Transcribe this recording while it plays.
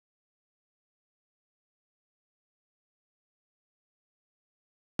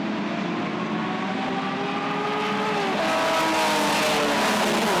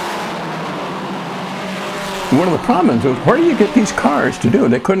one of the problems was, where do you get these cars to do?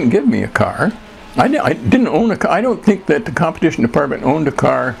 They couldn't give me a car. I didn't own a car. I don't think that the competition department owned a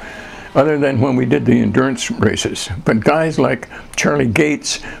car other than when we did the endurance races. But guys like Charlie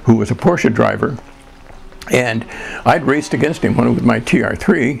Gates, who was a Porsche driver, and I'd raced against him when it was my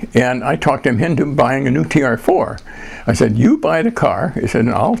TR3, and I talked him into buying a new TR4. I said, you buy the car, he said,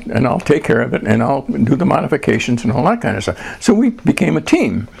 and I'll take care of it, and I'll do the modifications and all that kind of stuff. So we became a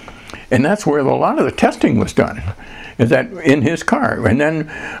team. And that's where a lot of the testing was done, is that in his car. And then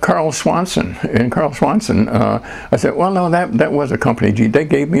Carl Swanson, I said, well, no, that was a company. They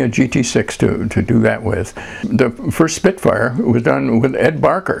gave me a GT6 to do that with. The first Spitfire was done with Ed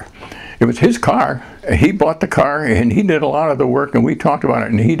Barker. It was his car. He bought the car, and he did a lot of the work, and we talked about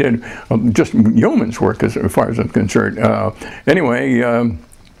it, and he did just yeoman's work as far as I'm concerned. Anyway,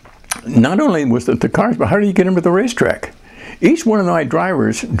 not only was it the cars, but how do you get them to the racetrack? Each one of my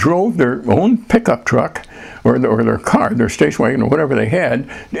drivers drove their own pickup truck or their car, their station wagon or whatever they had,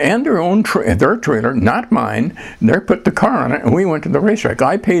 and their trailer, not mine. They put the car on it, and we went to the racetrack.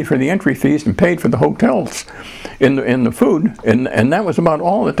 I paid for the entry fees and paid for the hotels in the food, and that was about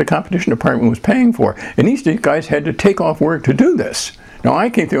all that the competition department was paying for. And these guys had to take off work to do this. Now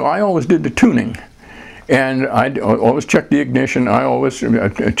I came through, I always did the tuning. And I always checked the ignition. I always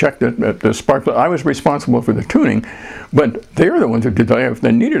checked the spark plug. I was responsible for the tuning, but they were the ones who did that. If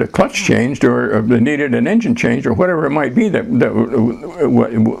they needed a clutch changed, or if they needed an engine changed, or whatever it might be that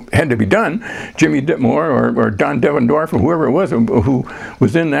had to be done, Jimmy Ditmore or Don Devendorf or whoever it was who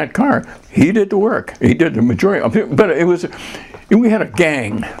was in that car, he did the work. He did the majority of it. But we had a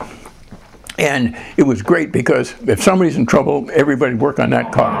gang. And it was great because if somebody's in trouble, everybody'd work on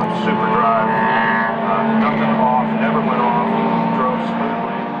that car.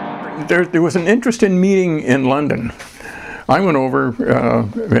 There was an interesting meeting in London. I went over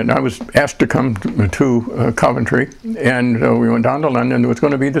and I was asked to come to Coventry, and we went down to London. There was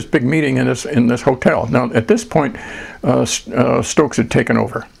going to be this big meeting in this hotel. Now at this point, Stokes had taken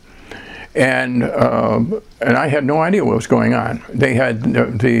over, and I had no idea what was going on. They had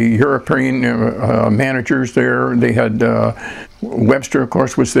the European managers there. They had Webster, of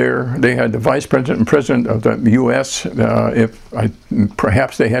course, was there. They had the vice president and president of the U.S.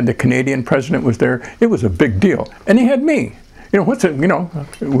 Perhaps they had the Canadian president was there. It was a big deal, and they had me. What's this?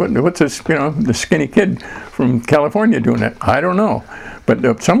 The skinny kid from California doing it? I don't know,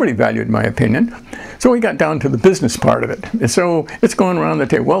 but somebody valued my opinion. So we got down to the business part of it. And so it's going around the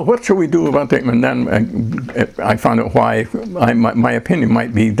table. Well, what should we do about that? And then I found out why my opinion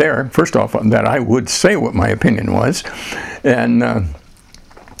might be there. First off, that I would say what my opinion was, and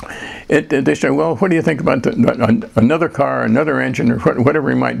they said, well, what do you think about another car, another engine, or whatever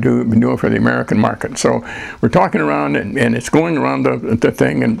we might do for the American market? So we're talking around, and it's going around the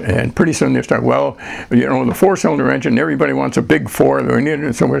thing, and pretty soon they start, well, the four-cylinder engine, everybody wants a big four.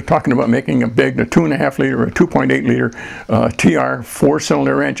 So we're talking about making a 2.5 liter or 2.8 liter TR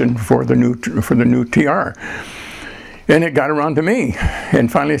four-cylinder engine for the new TR. And it got around to me,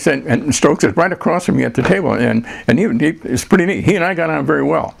 and finally said, and Stokes is right across from me at the table, and it's pretty neat. He and I got on very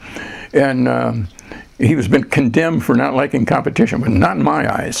well, and he was been condemned for not liking competition, but not in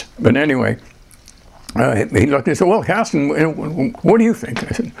my eyes. But anyway, he looked and said, well, Kastner, what do you think?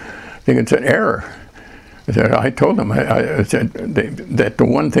 I said, I think it's an error. I told him, I said that the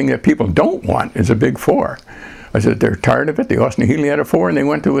one thing that people don't want is a big four. I said, they're tired of it. The Austin Healey had a 4, and they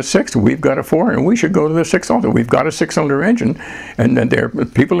went to a 6. We've got a 4, and we should go to the 6 also. We've got a 6-cylinder engine, and then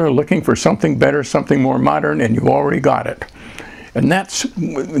people are looking for something better, something more modern, and you've already got it. And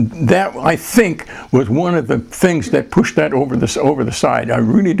that I think was one of the things that pushed that over the side. I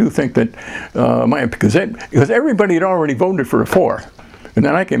really do think that because everybody had already voted for a 4, and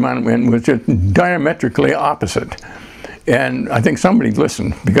then I came on and was just diametrically opposite. And I think somebody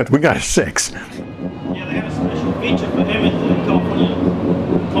listened because we got a 6. Yeah, they had a special feature for him at the California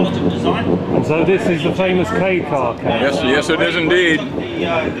College of Design. And so this is the famous K car. Yes, it is indeed.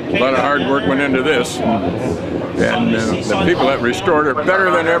 A lot of hard work went into this. And the people that restored it better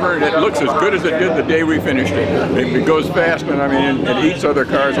than ever, and it looks as good as it did the day we finished it. It goes fast, and I mean, it eats other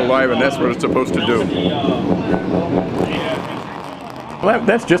cars alive, and that's what it's supposed to do. Well,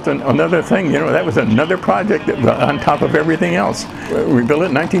 that's just another thing, that was another project on top of everything else. We built it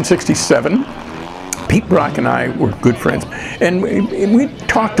in 1967. Pete Brock and I were good friends, and we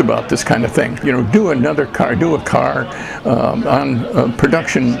talked about this kind of thing. You know, do a car on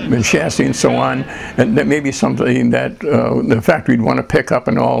production chassis and so on, and that maybe something that the factory would want to pick up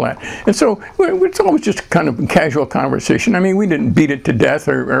and all that. And so it's always just kind of casual conversation. I mean, we didn't beat it to death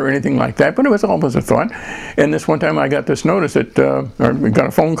or anything like that, but it was always a thought. And this one time I got this notice that, or we got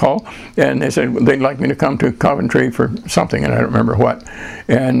a phone call, and they said they'd like me to come to Coventry for something, and I don't remember what.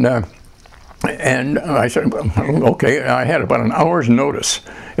 And I said, well, okay. I had about an hour's notice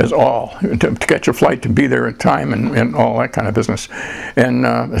is all to catch a flight, to be there at time, and all that kind of business. And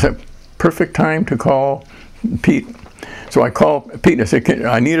I said, perfect time to call Pete. So I called Pete and I said,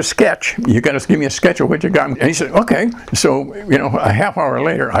 I need a sketch. You got to give me a sketch of what you got. And he said, okay. So, you know, a half hour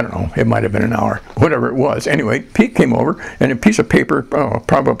later, I don't know, it might have been an hour, whatever it was. Anyway, Pete came over, and a piece of paper,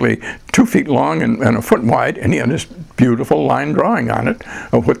 probably 2 feet long and a foot wide, and he had this beautiful line drawing on it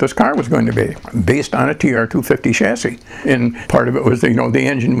of what this car was going to be, based on a TR250 chassis. And part of it was, you know, the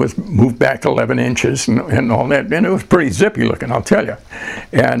engine was moved back 11 inches and all that, and it was pretty zippy looking, I'll tell you.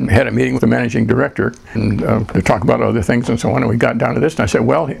 And had a meeting with the managing director and to talk about other things and so on, and we got down to this, and I said,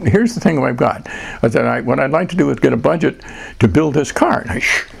 well, here's the thing I've got. I said, what I'd like to do is get a budget to build this car. And I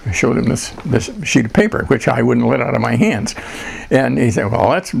showed him this sheet of paper, which I wouldn't let out of my hands. And he said,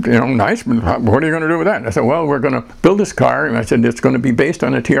 well, that's, you know, nice, but what are you going to do with that? And I said, well, we're going to build this car, and I said, it's going to be based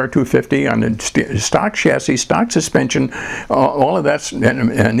on a TR250, on a stock chassis, stock suspension, all of that,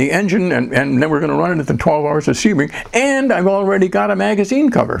 and the engine, and then we're going to run it at the 12 hours of Sebring, and I've already got a magazine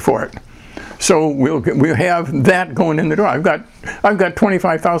cover for it. So we'll have that going in the door. I've got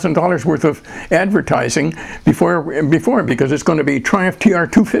 $25,000 worth of advertising before because it's going to be Triumph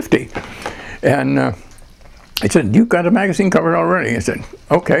TR250. And he said, you've got a magazine cover already. I said,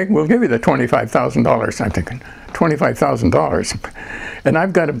 okay, we'll give you the $25,000. I'm thinking, $25,000, and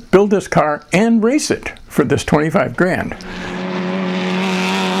I've got to build this car and race it for this 25 grand.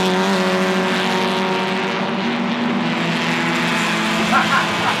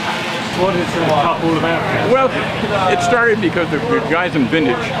 What is the cup all about? Well, it started because the guys in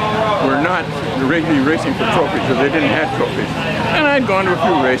Vintage were not regularly racing for trophies, or they didn't have trophies. And I'd gone to a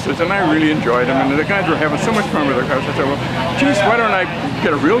few races, and I really enjoyed them, and the guys were having so much fun with their cars. I said, well, geez, why don't I get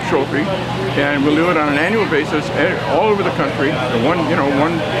a real trophy, and we'll do it on an annual basis all over the country, one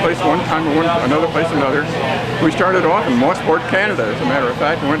place one time, another place another. We started off in Mosport, Canada, as a matter of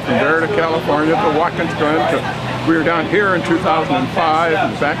fact. We went from there to California to Watkins Glen to we were down here in 2005,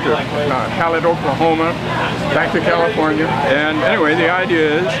 and back to Hallett, Oklahoma, back to California. And anyway, the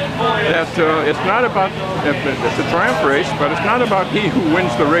idea is that it's not about, it's a Triumph race, but it's not about he who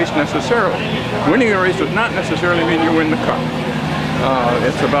wins the race necessarily. Winning a race does not necessarily mean you win the cup.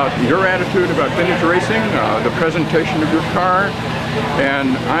 It's about your attitude about vintage racing, the presentation of your car,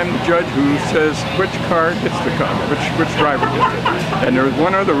 and I'm the judge who says which car gets the cup, which driver gets it. And there's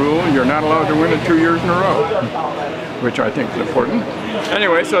one other rule: you're not allowed to win it 2 years in a row, which I think is important.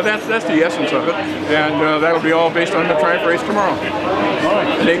 Anyway, so that's the essence of it, and that'll be all based on the Triumph race tomorrow.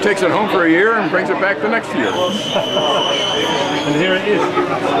 And he takes it home for a year and brings it back the next year. And here it is.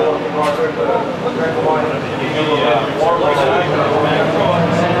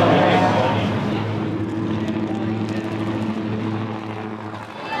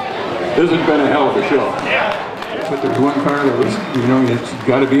 This has been a hell of a show. But there's one car that was, you know, it's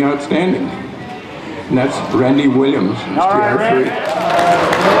got to be outstanding. And that's Randy Williams' TR3.